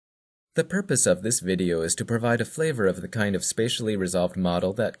The purpose of this video is to provide a flavor of the kind of spatially resolved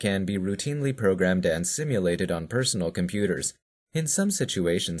model that can be routinely programmed and simulated on personal computers. In some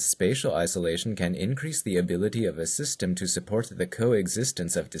situations, spatial isolation can increase the ability of a system to support the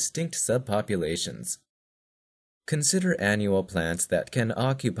coexistence of distinct subpopulations. Consider annual plants that can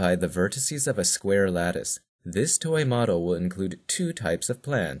occupy the vertices of a square lattice. This toy model will include two types of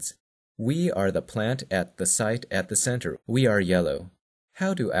plants. We are the plant at the site at the center. We are yellow.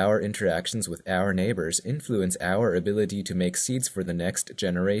 How do our interactions with our neighbors influence our ability to make seeds for the next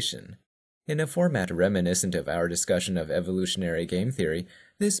generation? In a format reminiscent of our discussion of evolutionary game theory,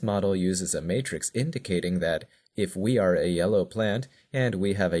 this model uses a matrix indicating that if we are a yellow plant and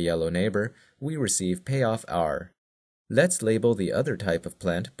we have a yellow neighbor, we receive payoff R. Let's label the other type of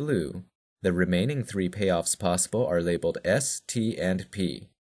plant blue. The remaining three payoffs possible are labeled S, T, and P.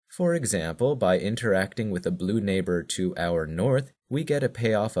 For example, by interacting with a blue neighbor to our north, we get a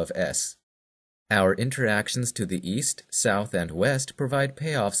payoff of S. Our interactions to the east, south, and west provide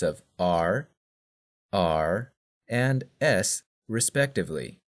payoffs of R, R, and S,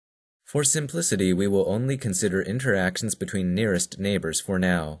 respectively. For simplicity, we will only consider interactions between nearest neighbors for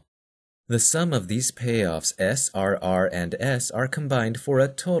now. The sum of these payoffs S, R, R, and S are combined for a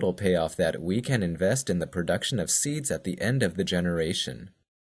total payoff that we can invest in the production of seeds at the end of the generation.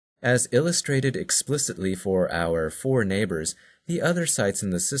 As illustrated explicitly for our four neighbors, the other sites in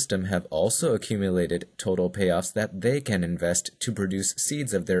the system have also accumulated total payoffs that they can invest to produce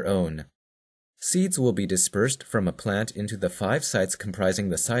seeds of their own. Seeds will be dispersed from a plant into the 5 sites comprising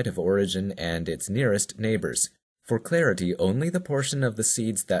the site of origin and its nearest neighbors. For clarity, only the portion of the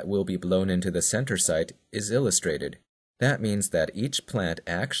seeds that will be blown into the center site is illustrated. That means that each plant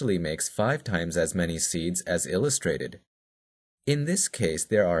actually makes 5 times as many seeds as illustrated. In this case,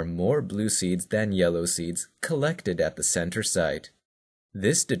 there are more blue seeds than yellow seeds collected at the center site.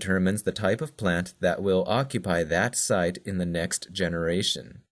 This determines the type of plant that will occupy that site in the next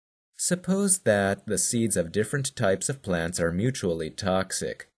generation. Suppose that the seeds of different types of plants are mutually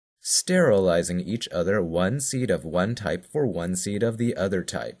toxic, sterilizing each other one seed of one type for one seed of the other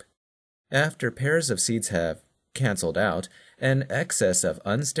type. After pairs of seeds have canceled out, an excess of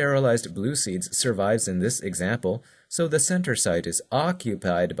unsterilized blue seeds survives in this example, so the center site is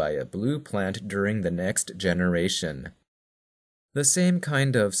occupied by a blue plant during the next generation. The same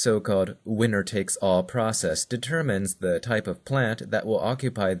kind of so-called winner-takes-all process determines the type of plant that will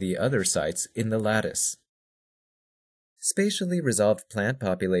occupy the other sites in the lattice. Spatially resolved plant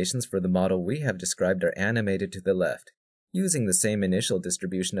populations for the model we have described are animated to the left. Using the same initial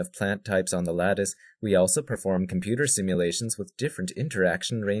distribution of plant types on the lattice, we also perform computer simulations with different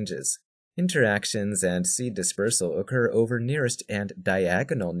interaction ranges. Interactions and seed dispersal occur over nearest and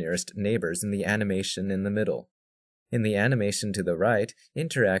diagonal nearest neighbors in the animation in the middle. In the animation to the right,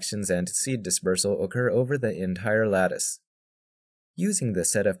 interactions and seed dispersal occur over the entire lattice. Using the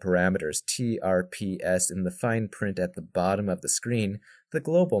set of parameters TRPS in the fine print at the bottom of the screen, the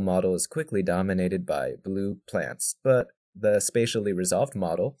global model is quickly dominated by blue plants, but the spatially resolved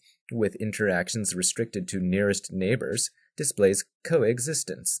model, with interactions restricted to nearest neighbors, displays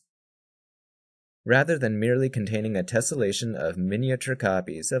coexistence. Rather than merely containing a tessellation of miniature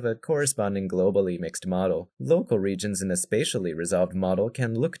copies of a corresponding globally mixed model, local regions in a spatially resolved model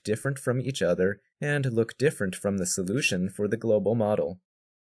can look different from each other and look different from the solution for the global model.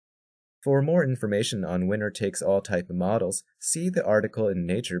 For more information on winner-takes-all type models, see the article in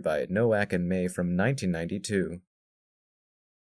Nature by Nowak and May from 1992.